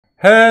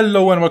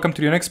Hello and welcome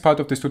to the next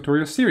part of this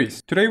tutorial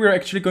series. Today we're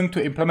actually going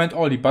to implement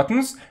all the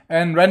buttons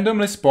and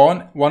randomly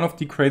spawn one of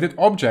the created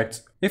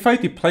objects. If I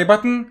hit the play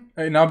button,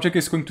 an object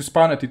is going to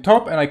spawn at the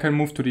top and I can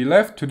move to the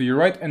left, to the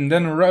right and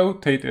then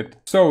rotate it.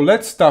 So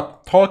let's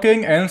stop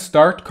talking and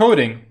start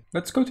coding.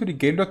 Let's go to the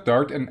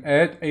game.dart and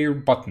add a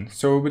button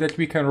so that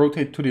we can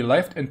rotate to the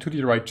left and to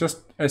the right,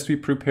 just as we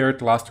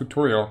prepared last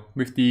tutorial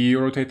with the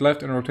rotate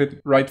left and rotate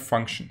right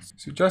functions.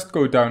 So just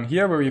go down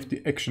here where we have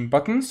the action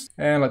buttons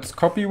and let's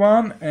copy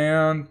one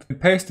and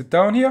paste it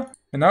down here.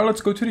 And now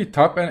let's go to the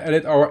top and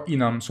edit our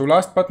enum. So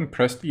last button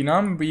pressed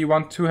enum, we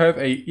want to have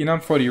a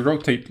enum for the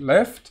rotate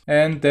left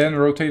and then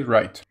rotate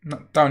right. Now,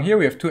 down here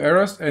we have two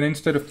arrows and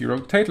instead of the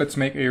rotate, let's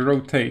make a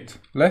rotate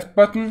left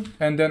button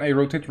and then a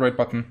rotate right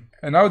button.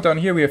 And now down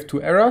here we have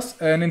two arrows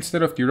and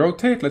instead of the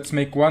rotate, let's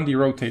make one the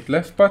rotate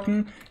left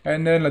button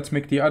and then let's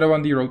make the other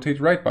one the rotate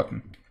right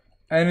button.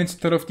 And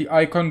instead of the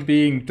icon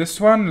being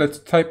this one, let's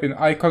type in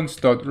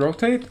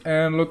icons.rotate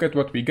and look at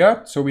what we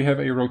got. So we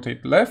have a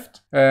rotate left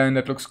and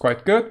that looks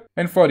quite good.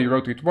 And for the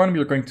rotate one,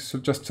 we're going to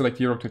just select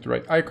the rotate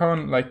right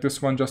icon, like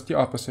this one, just the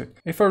opposite.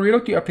 If I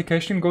reload the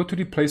application, go to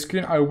the play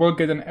screen, I will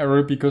get an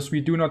error because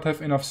we do not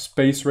have enough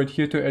space right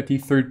here to add the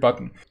third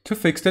button. To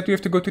fix that, we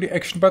have to go to the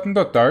action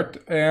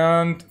button.dart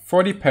and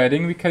for the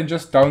padding, we can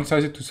just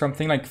downsize it to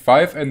something like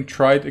 5 and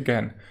try it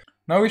again.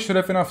 Now we should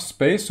have enough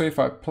space, so if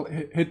I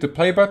hit the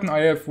play button,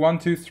 I have 1,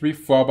 2, 3,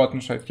 4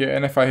 buttons right here.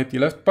 And if I hit the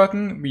left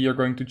button, we are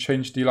going to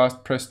change the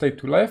last press state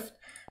to left,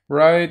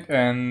 right,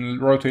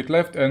 and rotate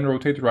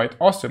right.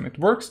 Awesome, it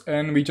works,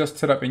 and we just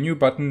set up a new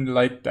button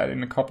like that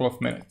in a couple of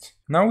minutes.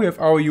 Now we have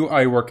our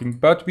UI working,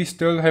 but we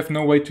still have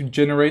no way to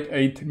generate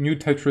a new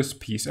Tetris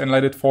piece and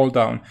let it fall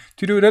down.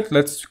 To do that,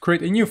 let's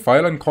create a new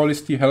file and call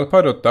this the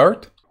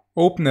helper.dart.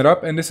 Open it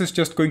up and this is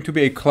just going to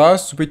be a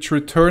class which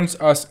returns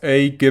us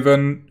a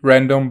given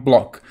random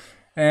block.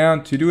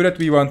 And to do that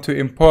we want to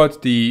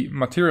import the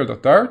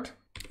material.dart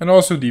and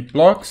also the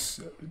blocks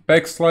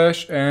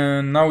 /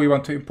 and now we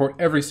want to import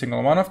every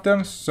single one of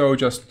them. So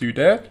just do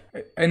that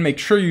and make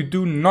sure you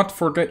do not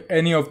forget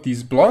any of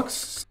these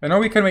blocks. And now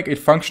we can make a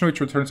function which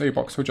returns a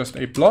block. So just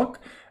a block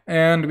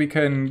and we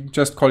can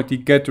just call it the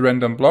get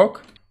random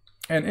block.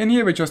 And in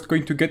here we're just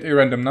going to get a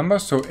random number.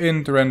 So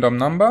int random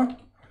number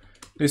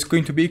is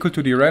going to be equal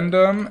to the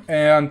random,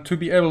 and to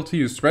be able to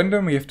use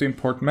random we have to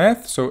import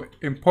math, so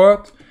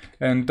import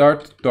and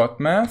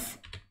dart.math,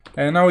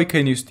 and now we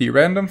can use the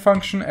random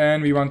function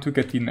and we want to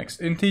get the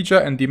next integer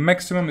and the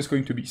maximum is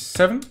going to be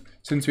 7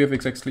 since we have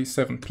exactly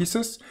 7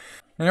 pieces.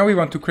 And now we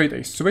want to create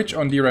a switch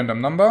on the random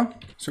number,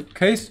 so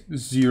case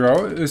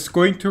 0 is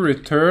going to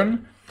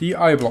return the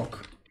I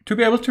block. To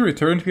be able to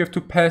return it, we have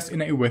to pass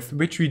in a width,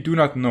 which we do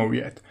not know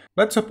yet.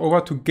 Let's hop over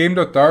to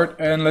game.dart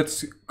and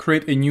let's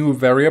create a new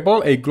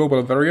variable, a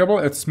global variable.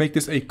 Let's make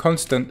this a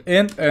constant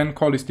int and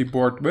call this the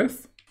board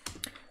width.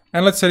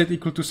 And let's set it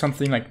equal to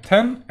something like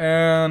 10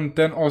 and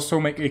then also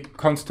make a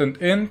constant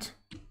int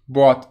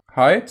board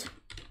height.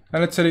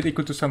 And let's set it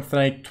equal to something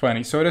like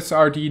 20. So these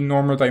are the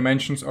normal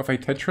dimensions of a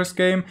Tetris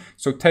game.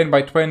 So 10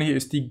 by 20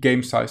 is the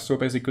game size. So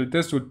basically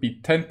this would be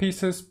 10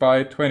 pieces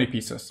by 20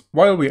 pieces.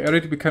 While we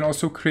edit, we can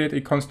also create a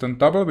constant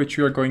double, which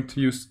we are going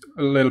to use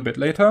a little bit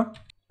later.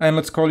 And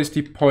let's call this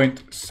the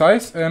point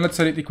size and let's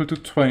set it equal to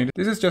 20.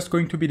 This is just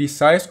going to be the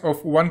size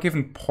of one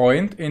given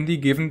point in the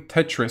given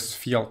Tetris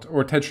field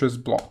or Tetris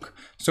block.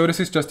 So this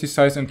is just the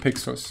size in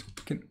pixels.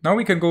 Now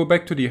we can go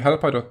back to the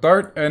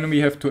helper.dart and we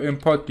have to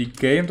import the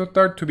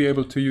game.dart to be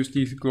able to use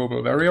these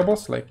global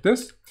variables like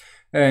this.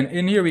 And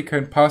in here we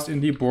can pass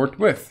in the board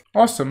width.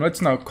 Awesome,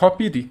 let's now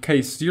copy the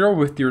case 0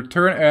 with the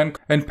return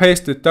and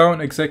paste it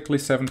down exactly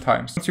 7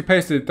 times. Once you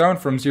paste it down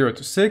from 0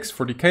 to 6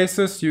 for the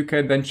cases, you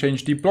can then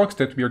change the blocks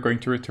that we are going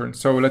to return.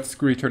 So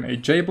let's return a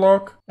J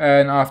block,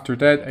 and after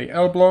that a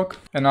L block,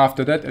 and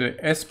after that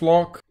a S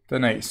block,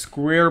 then a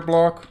square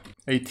block,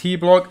 a T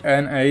block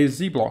and a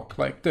Z block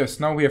like this.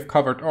 Now we have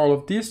covered all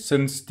of these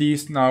since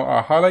these now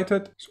are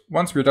highlighted. So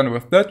once we're done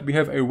with that, we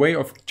have a way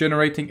of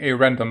generating a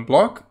random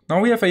block.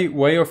 Now we have a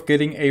way of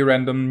getting a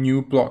random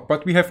new block,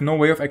 but we have no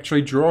way of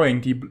actually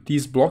drawing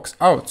these blocks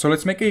out. So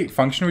let's make a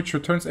function which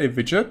returns a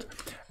widget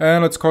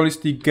and let's call this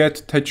the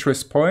get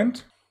Tetris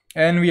point.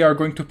 And we are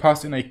going to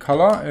pass in a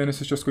color and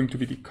this is just going to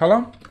be the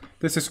color.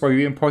 This is why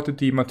we imported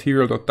the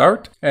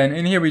material.dart. And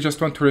in here we just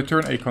want to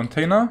return a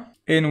container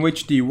in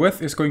which the width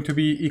is going to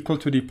be equal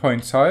to the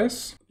point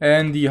size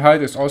and the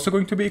height is also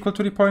going to be equal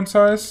to the point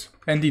size,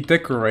 and the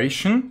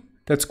decoration,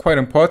 that's quite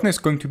important, is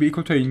going to be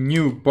equal to a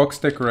new box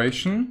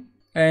decoration,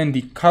 and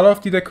the color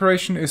of the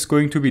decoration is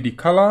going to be the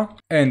color,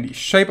 and the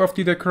shape of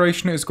the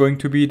decoration is going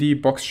to be the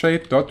box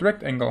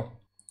shape.rectangle.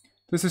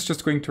 This is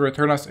just going to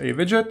return us a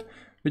widget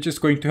which is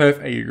going to have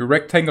a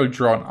rectangle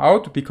drawn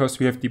out because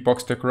we have the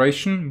box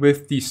decoration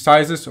with the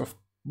sizes of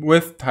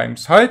width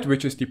times height,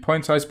 which is the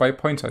point size by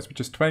point size,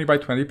 which is 20 by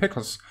 20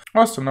 pixels.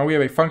 Also, now we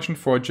have a function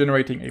for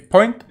generating a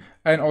point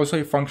and also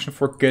a function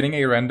for getting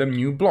a random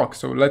new block.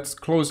 So let's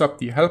close up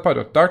the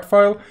helper.dart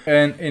file,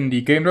 and in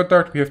the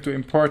game.dart we have to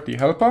import the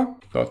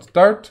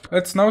helper.dart.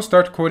 Let's now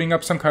start coding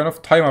up some kind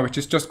of timer, which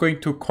is just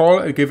going to call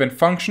a given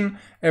function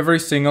every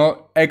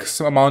single X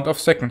amount of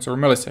seconds, or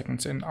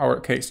milliseconds in our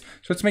case.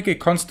 So let's make a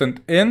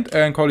constant int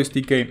and call this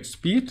the game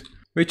speed,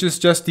 which is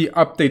just the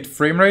update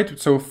frame rate.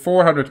 So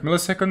 400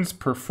 milliseconds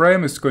per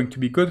frame is going to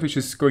be good, which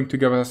is going to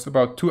give us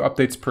about 2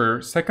 updates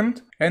per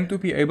second. And to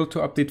be able to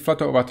update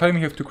Flutter over time,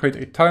 we have to create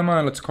a timer,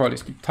 and let's call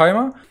this the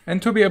timer.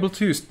 And to be able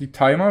to use the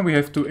timer, we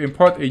have to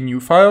import a new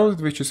file,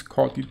 which is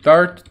called the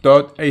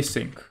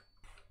dart.async.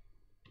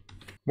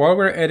 While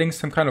we're adding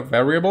some kind of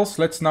variables,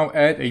 let's now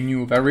add a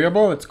new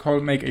variable. Let's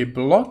make a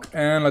block,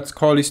 and let's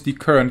call this the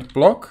current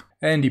block.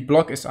 And the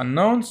block is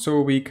unknown, so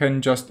we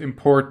can just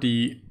import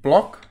the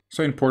block.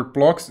 So import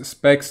blocks is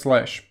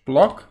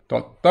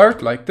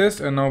 /block.dart like this,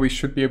 and now we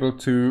should be able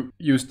to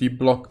use the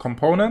block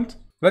component.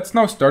 Let's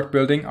now start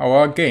building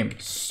our game.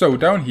 So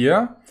down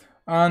here,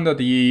 under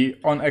the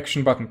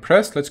onAction button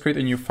pressed, let's create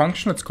a new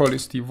function. Let's call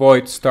this the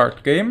void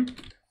start game,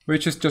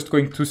 which is just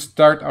going to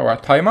start our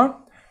timer.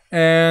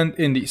 And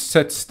in the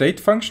set state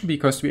function,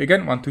 because we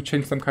again want to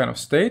change some kind of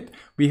state,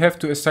 we have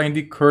to assign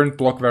the current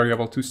block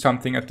variable to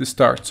something at the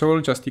start.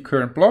 So just the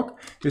current block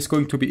is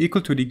going to be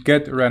equal to the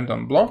get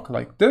random block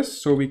like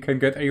this, so we can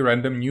get a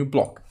random new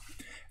block.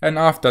 And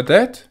after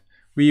that,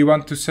 we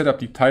want to set up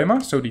the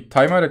timer. So the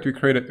timer that we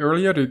created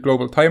earlier, the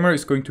global timer,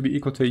 is going to be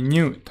equal to a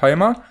new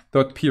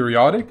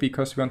timer.periodic,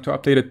 because we want to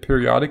update it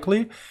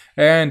periodically.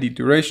 And the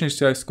duration is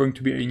just going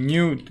to be a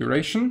new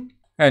duration.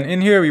 And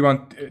in here we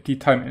want the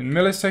time in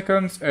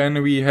milliseconds,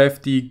 and we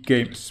have the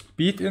game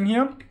speed in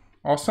here.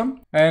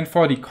 Awesome. And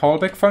for the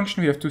callback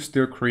function, we have to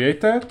still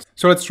create that.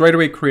 So let's right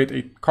away create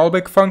a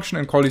callback function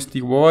and call this the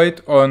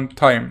void on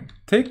time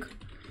tick.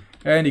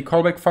 And the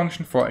callback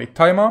function for a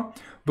timer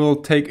will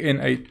take in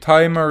a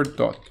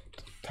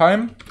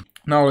timer.time.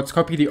 Now let's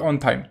copy the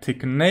on-time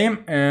tick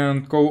name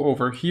and go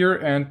over here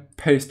and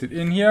paste it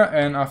in here,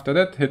 and after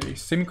that hit a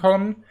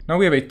semicolon. Now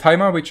we have a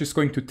timer which is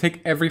going to tick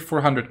every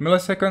 400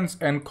 milliseconds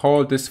and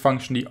call this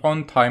function the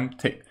on-time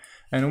tick.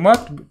 And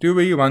what do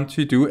we want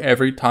to do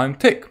every time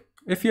tick?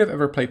 If you have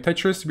ever played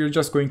Tetris, we're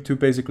just going to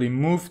basically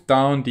move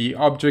down the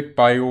object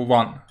by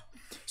 1.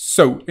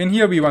 So in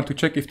here we want to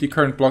check if the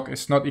current block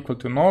is not equal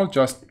to null,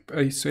 just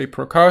as a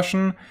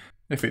precaution.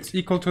 If it's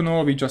equal to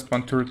null, we just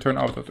want to return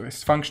out of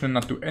this function and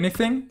not do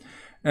anything.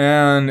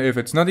 And if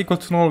it's not equal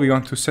to null, we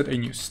want to set a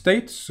new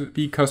state,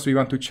 because we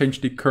want to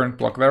change the current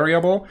block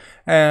variable.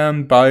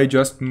 And by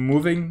just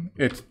moving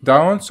it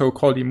down, so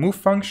call the move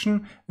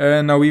function.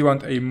 And now we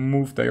want a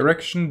move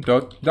direction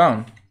dot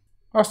down.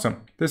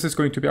 Awesome. This is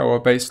going to be our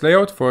base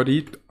layout for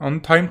the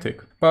on-time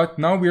tick. But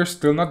now we are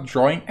still not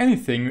drawing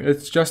anything.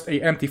 It's just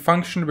an empty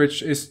function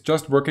which is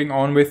just working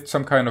on with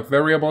some kind of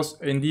variables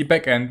in the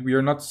backend. We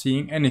are not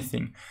seeing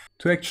anything.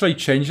 To actually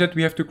change it,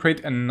 we have to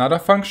create another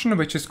function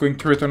which is going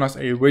to return us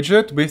a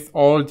widget with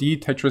all the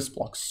Tetris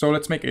blocks. So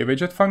let's make a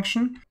widget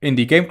function in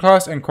the game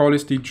class and call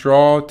this the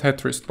draw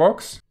Tetris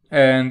box.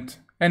 And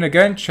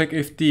again, check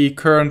if the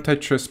current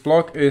Tetris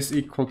block is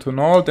equal to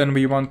null, then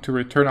we want to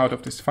return out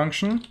of this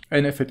function.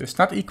 And if it is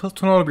not equal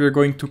to null, we are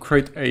going to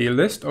create a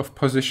list of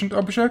positioned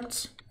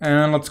objects.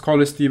 And let's call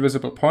this the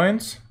visible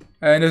points.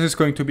 And this is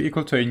going to be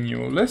equal to a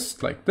new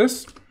list like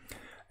this.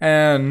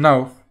 And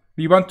now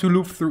we want to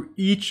loop through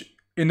each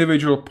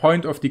individual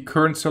point of the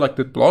current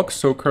selected block.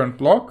 So current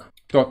block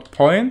dot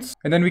points.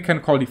 And then we can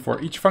call the for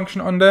each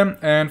function on them.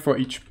 And for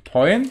each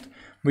point,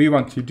 we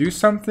want to do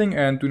something,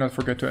 and do not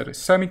forget to add a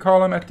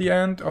semicolon at the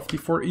end of the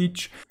for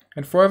each.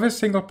 And for every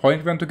single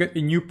point, we want to get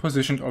a new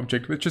positioned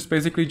object, which is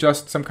basically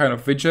just some kind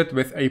of widget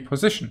with a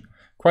position.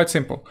 Quite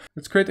simple.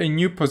 Let's create a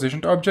new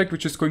positioned object,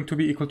 which is going to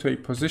be equal to a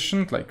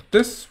positioned like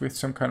this with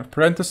some kind of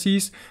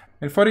parentheses.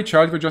 And for the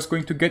child, we're just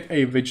going to get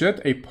a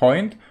widget, a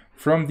point,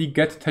 from the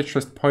get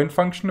Tetris point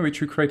function, which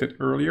we created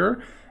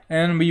earlier.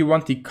 And we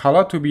want the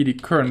color to be the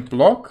current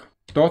block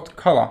dot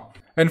color.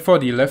 And for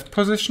the left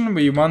position,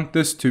 we want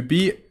this to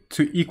be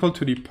equal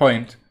to the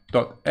point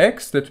dot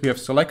x that we have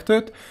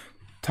selected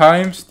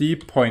times the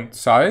point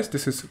size.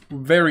 This is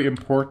very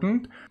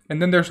important.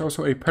 And then there's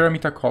also a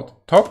parameter called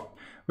top,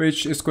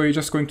 which is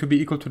just going to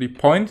be equal to the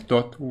point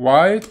dot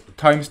y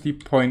times the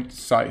point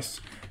size.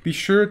 Be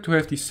sure to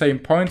have the same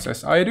points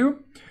as I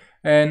do.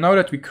 And now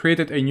that we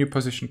created a new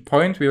position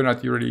point, we are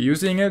not really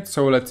using it.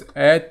 So let's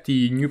add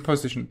the new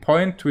position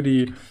point to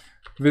the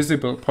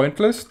visible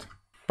point list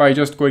by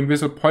just going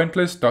visible point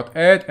list dot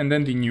add and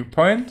then the new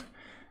point.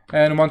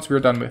 And once we're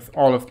done with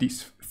all of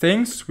these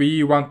things,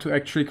 we want to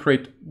actually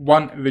create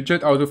one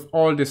widget out of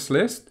all this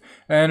list.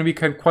 And we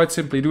can quite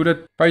simply do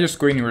that by just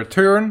going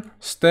return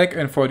stack,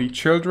 and for the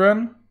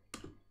children,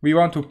 we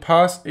want to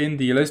pass in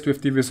the list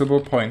with the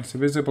visible points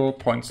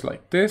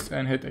like this,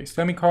 and hit a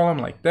semicolon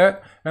like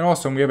that. And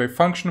also we have a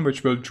function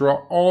which will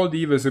draw all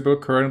the visible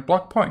current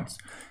block points.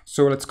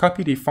 So let's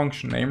copy the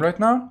function name right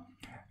now.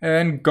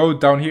 and go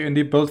down here in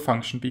the build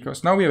function,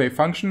 because now we have a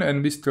function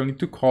and we still need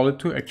to call it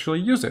to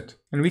actually use it.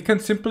 And we can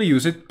simply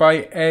use it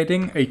by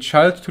adding a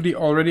child to the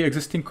already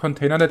existing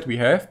container that we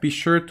have. Be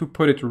sure to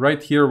put it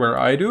right here where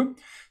I do.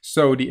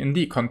 So in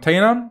the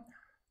container,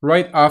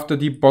 right after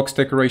the box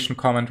decoration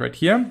comment right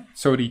here.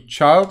 So the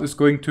child is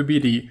going to be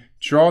the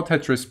draw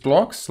Tetris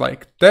blocks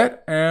like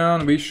that,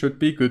 and we should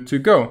be good to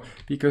go,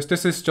 because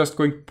this is just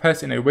going to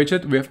pass in a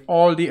widget with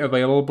all the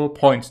available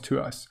points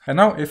to us. And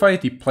now if I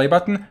hit the play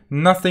button,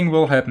 nothing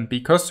will happen,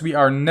 because we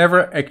are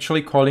never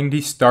actually calling the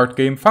start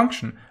game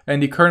function,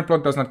 and the current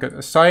block does not get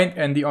assigned,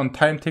 and the on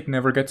time tick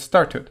never gets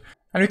started.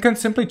 And we can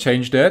simply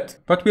change that,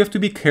 but we have to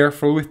be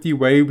careful with the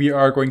way we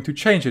are going to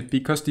change it,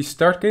 because the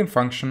start game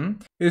function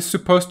is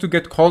supposed to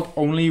get called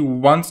only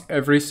once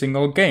every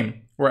single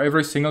game, or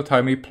every single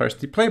time we press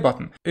the play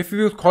button. If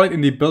we would call it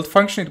in the build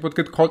function, it would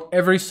get called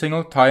every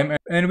single time,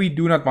 and we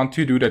do not want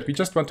to do that. We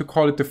just want to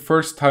call it the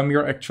first time we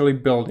are actually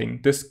building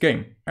this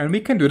game. And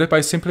we can do that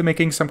by simply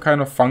making some kind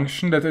of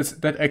function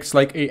that acts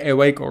like a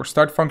awake or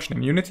start function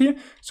in Unity.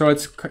 So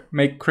let's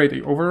create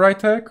a override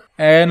tag,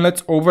 and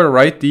let's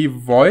override the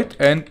void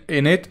and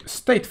init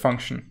state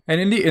function. And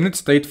in the init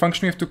state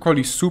function, we have to call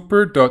the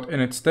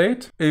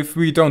super.initState. If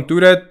we don't do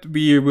that,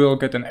 we will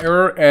get an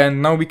error,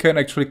 and now we can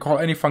actually call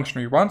any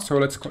function we want. So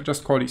let's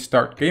just call the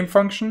start game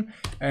function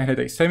and hit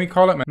a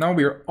semicolon. And now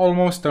we are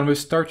almost done with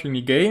starting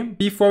the game.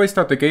 Before we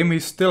start the game, we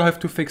still have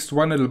to fix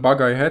one little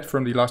bug I had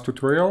from the last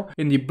tutorial.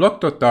 In the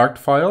block.dart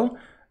file,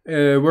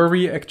 where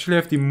we actually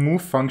have the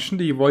move function,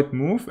 the void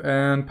move,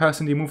 and pass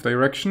in the move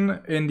direction.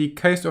 In the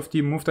case of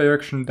the move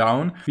direction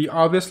down, we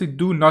obviously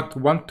do not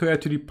want to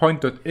add to the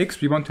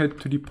point.x, we want to add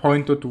to the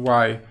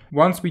point.y.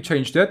 Once we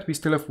change that, we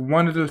still have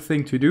one little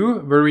thing to do,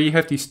 where we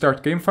have the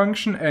start game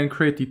function and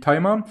create the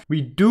timer.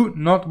 We do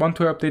not want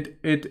to update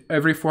it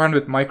every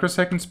 400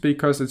 microseconds,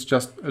 because it's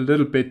just a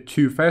little bit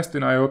too fast,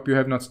 and I hope you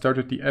have not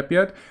started the app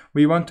yet.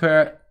 We want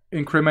to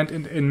increment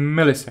it in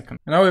milliseconds.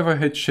 Now if I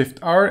hit Shift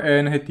R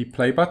and hit the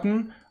play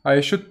button, I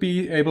should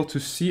be able to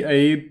see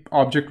a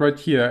object right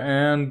here,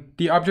 and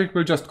the object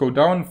will just go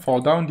down,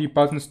 fall down. The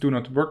buttons do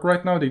not work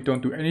right now, they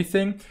don't do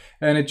anything,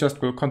 and it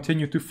just will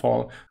continue to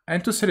fall.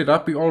 And to set it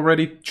up, we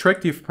already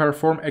tracked the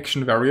perform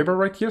action variable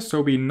right here, so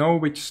we know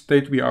which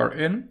state we are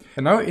in.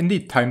 And now in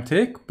the time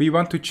tick, we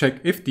want to check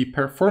if the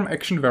perform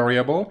action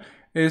variable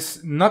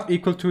is not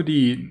equal to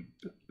the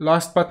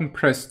last button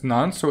pressed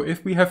none. So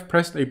if we have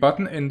pressed a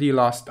button in the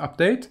last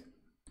update,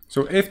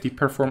 so if the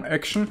perform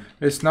action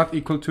is not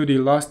equal to the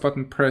last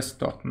button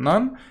pressed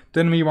none,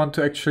 then we want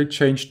to actually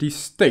change the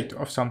state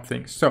of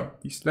something. So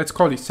let's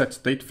call the set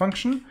state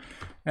function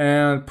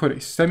and put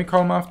a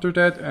semicolon after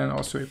that, and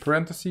also a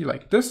parenthesis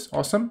like this.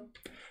 Awesome.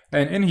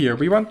 And in here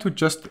we want to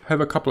just have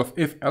a couple of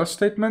if else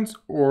statements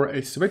or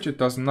a switch. It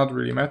does not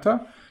really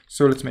matter.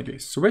 So let's make a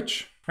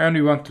switch, and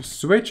we want to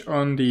switch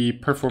on the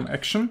perform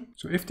action.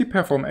 So if the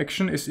perform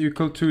action is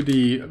equal to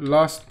the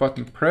last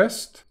button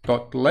pressed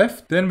dot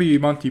left, then we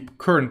want the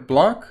current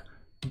block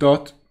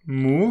dot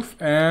move,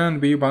 and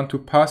we want to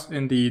pass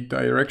in the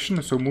direction,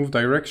 so move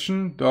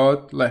direction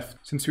dot left,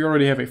 since we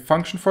already have a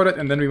function for that.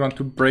 And then we want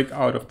to break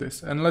out of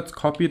this, and let's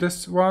copy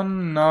this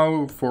one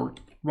now for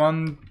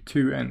 1,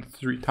 2, and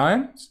 3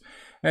 times.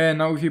 And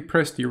now if you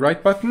press the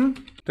right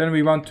button, then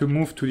we want to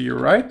move to the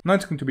right. Now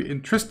it's going to be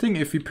interesting.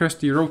 If we press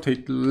the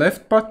rotate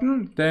left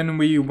button, then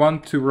we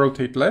want to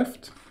rotate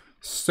left.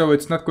 So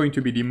it's not going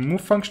to be the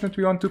move function that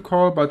we want to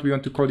call, but we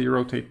want to call the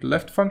rotate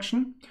left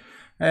function.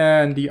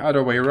 And the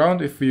other way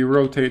around, if we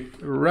rotate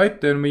right,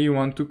 then we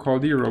want to call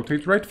the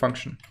rotate right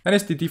function. And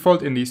as the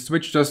default in the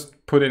switch,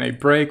 just put in a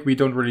break. We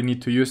don't really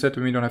need to use that,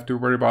 and we don't have to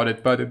worry about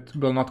it, but it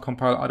will not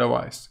compile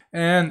otherwise.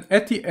 And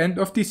at the end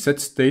of the set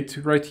state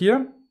right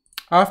here,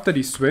 after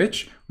the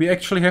switch, we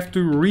actually have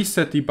to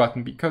reset the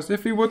button, because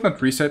if we would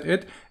not reset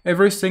it,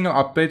 every single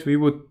update we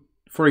would,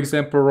 for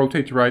example,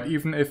 rotate right,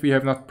 even if we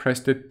have not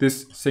pressed it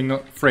this single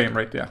frame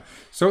right there.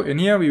 So in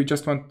here, we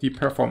just want the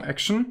perform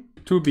action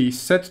to be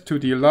set to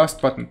the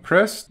last button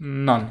pressed,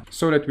 none,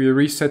 so that we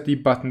reset the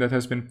button that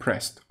has been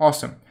pressed.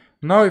 Awesome.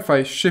 Now if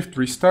I shift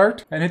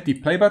restart and hit the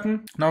play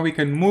button, now we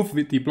can move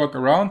with the block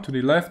around to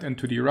the left and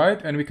to the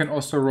right, and we can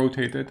also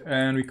rotate it,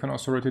 and we can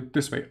also rotate it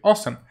this way.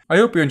 Awesome. I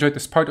hope you enjoyed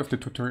this part of the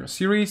tutorial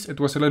series. It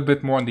was a little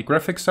bit more on the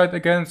graphics side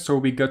again, so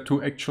we got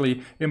to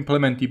actually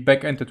implement the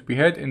backend that we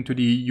had into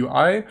the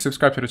UI.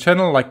 Subscribe to the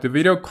channel, like the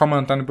video,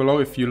 comment down below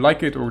if you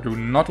like it or do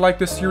not like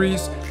this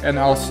series, and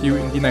I'll see you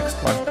in the next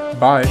one.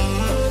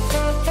 Bye.